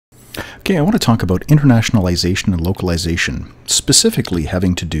Okay, I want to talk about internationalization and localization, specifically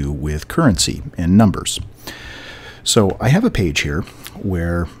having to do with currency and numbers. So I have a page here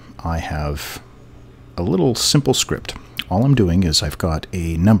where I have a little simple script. All I'm doing is I've got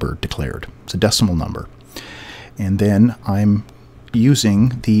a number declared. It's a decimal number. And then I'm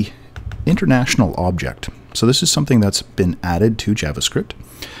using the international object. So this is something that's been added to JavaScript.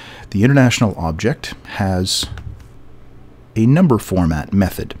 The international object has a number format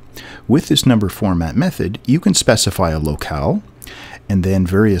method. With this number format method, you can specify a locale and then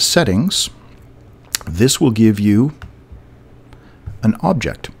various settings. This will give you an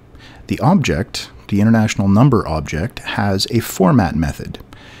object. The object, the international number object, has a format method.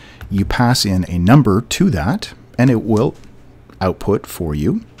 You pass in a number to that, and it will output for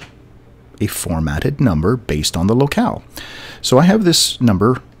you a formatted number based on the locale. So I have this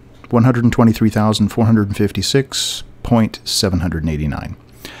number, 123,456.789.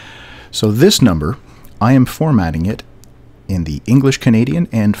 So this number, I am formatting it in the English Canadian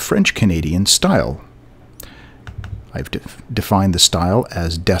and French Canadian style. I've defined the style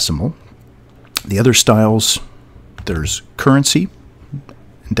as decimal. The other styles, there's currency,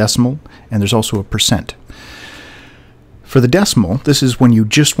 decimal, and there's also a percent. For the decimal, this is when you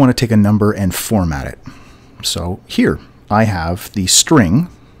just want to take a number and format it. So here I have the string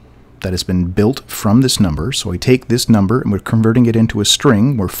that has been built from this number. So we take this number and we're converting it into a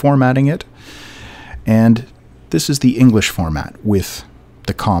string. We're formatting it. And this is the English format with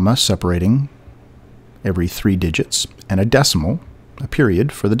the comma separating every 3 digits and a decimal, a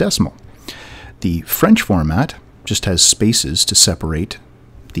period for the decimal. The French format just has spaces to separate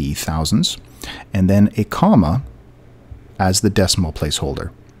the thousands and then a comma as the decimal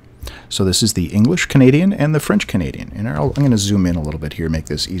placeholder. So this is the English Canadian and the French Canadian. And I'm going to zoom in a little bit here, make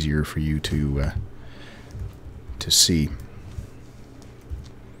this easier for you to see.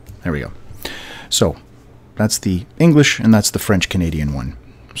 There we go. So that's the English and that's the French Canadian one.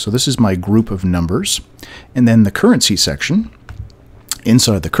 So this is my group of numbers. And then the currency section,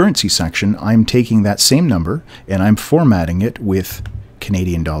 inside the currency section, I'm taking that same number and I'm formatting it with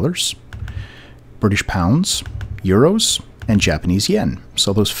Canadian dollars, British pounds, euros, and Japanese yen.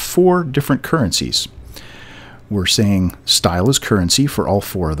 So those 4 different currencies. We're saying style is currency for all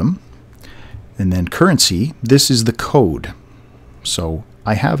 4 of them. And then currency, this is the code. So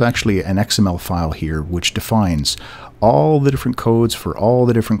I have actually an XML file here which defines all the different codes for all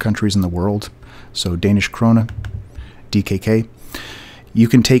the different countries in the world. So Danish krone, DKK. You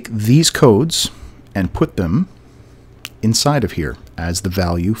can take these codes and put them inside of here as the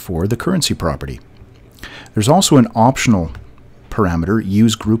value for the currency property. There's also an optional parameter,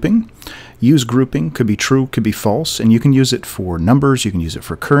 use grouping. Use grouping could be true, could be false, and you can use it for numbers, you can use it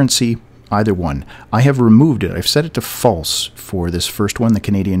for currency, either one. I have removed it. I've set it to false for this first one, the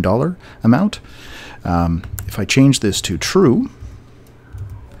Canadian dollar amount. If I change this to true,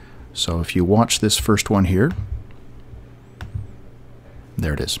 so if you watch this first one here,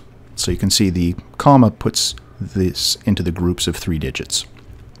 there it is. So you can see the comma puts this into the groups of 3 digits.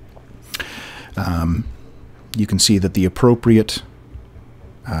 You can see that the appropriate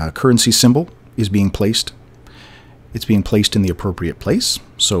currency symbol is being placed. It's being placed in the appropriate place.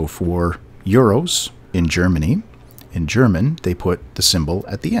 So for euros in Germany, in German, they put the symbol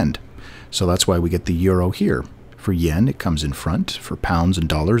at the end. So that's why we get the euro here. For yen, it comes in front. For pounds and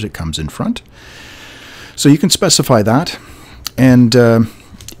dollars, it comes in front. So you can specify that. And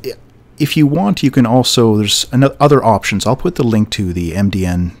if you want, you can also, there's other options. I'll put the link to the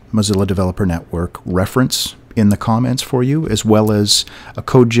MDN, Mozilla Developer Network reference in the comments for you, as well as a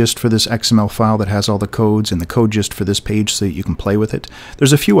code gist for this XML file that has all the codes and the code gist for this page so that you can play with it.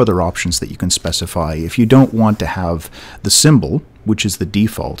 There's a few other options that you can specify. If you don't want to have the symbol, which is the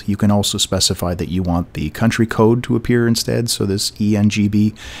default, you can also specify that you want the country code to appear instead, so this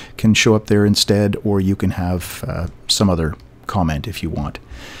ENGB can show up there instead, or you can have some other comment if you want.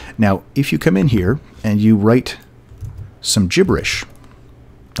 Now, if you come in here and you write some gibberish,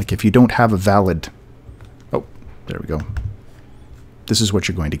 like if you don't have a valid, oh, there we go. This is what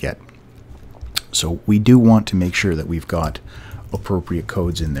you're going to get. So we do want to make sure that we've got appropriate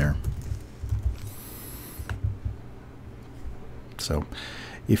codes in there. So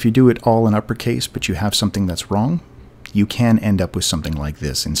if you do it all in uppercase, but you have something that's wrong, you can end up with something like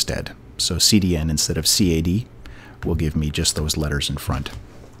this instead. So CDN instead of CAD will give me just those letters in front.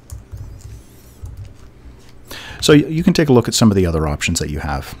 So you can take a look at some of the other options that you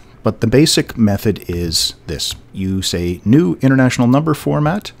have. But the basic method is this. You say new international number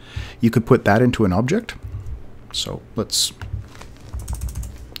format. You could put that into an object. So let's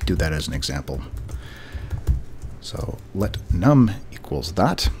do that as an example. So let num equals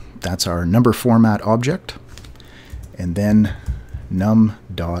that, That's our number format object. And then num.format,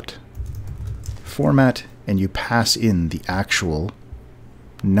 and you pass in the actual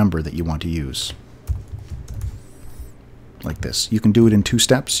number that you want to use. Like this. You can do it in 2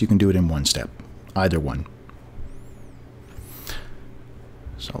 steps, you can do it in 1 step. Either one.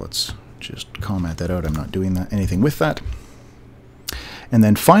 So let's just comment that out. I'm not doing anything with that. And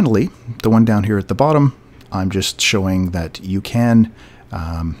then finally, the one down here at the bottom, I'm just showing that you can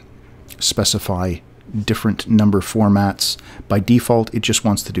specify different number formats. By default, it just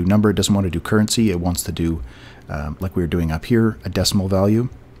wants to do number. It doesn't want to do currency. It wants to do, like we were doing up here, a decimal value.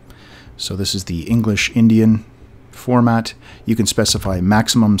 So this is the English Indian format. You can specify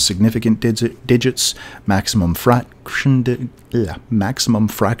maximum significant digits, maximum fraction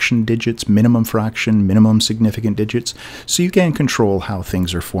digits, minimum fraction, minimum significant digits. So you can control how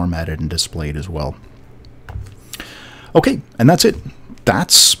things are formatted and displayed as well. Okay, and that's it.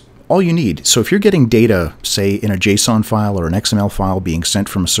 That's all you need. So if you're getting data, say in a JSON file or an XML file being sent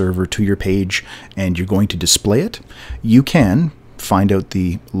from a server to your page and you're going to display it, you can find out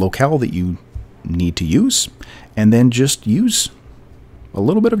the locale that you need to use and then just use a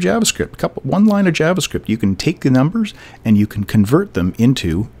little bit of JavaScript, one line of JavaScript. You can take the numbers and you can convert them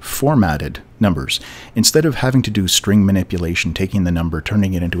into formatted numbers. Instead of having to do string manipulation, taking the number,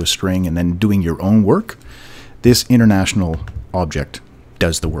 turning it into a string, and then doing your own work, this international object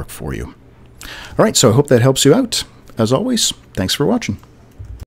does the work for you. All right, so I hope that helps you out. As always, thanks for watching.